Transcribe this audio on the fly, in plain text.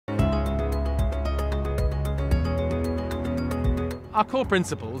Our core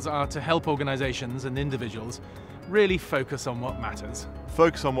principles are to help organisations and individuals really focus on what matters.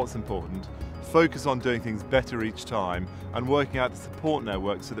 Focus on what's important, focus on doing things better each time, and working out the support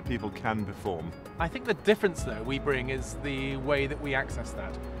network so that people can perform. I think the difference, though, we bring is the way that we access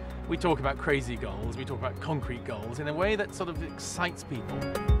that. We talk about crazy goals, we talk about concrete goals in a way that sort of excites people.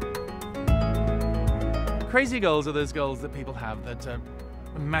 Crazy goals are those goals that people have that are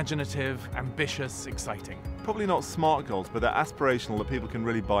imaginative, ambitious, exciting. Probably not smart goals, but they're aspirational that people can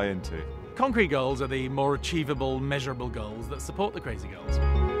really buy into. Concrete goals are the more achievable, measurable goals that support the crazy goals.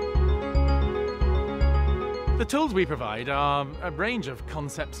 The tools we provide are a range of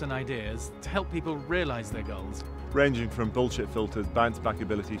concepts and ideas to help people realise their goals. Ranging from bullshit filters, bounce back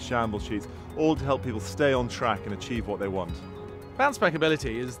ability, shamble sheets, all to help people stay on track and achieve what they want. Bounce back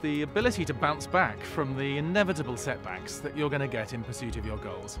ability is the ability to bounce back from the inevitable setbacks that you're going to get in pursuit of your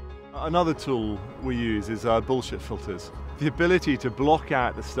goals. Another tool we use is bullshit filters. The ability to block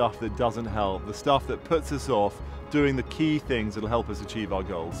out the stuff that doesn't help, the stuff that puts us off doing the key things that will help us achieve our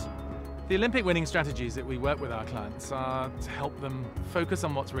goals. The Olympic winning strategies that we work with our clients are to help them focus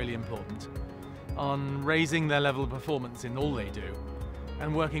on what's really important, on raising their level of performance in all they do,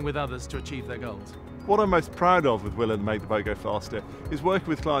 and working with others to achieve their goals. What I'm most proud of with Will and Make the Boat Go Faster is working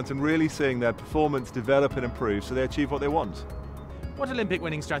with clients and really seeing their performance develop and improve so they achieve what they want. What Olympic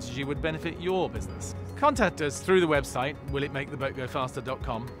winning strategy would benefit your business? Contact us through the website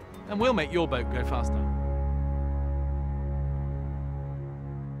willitmaketheboatgofaster.com and we'll make your boat go faster.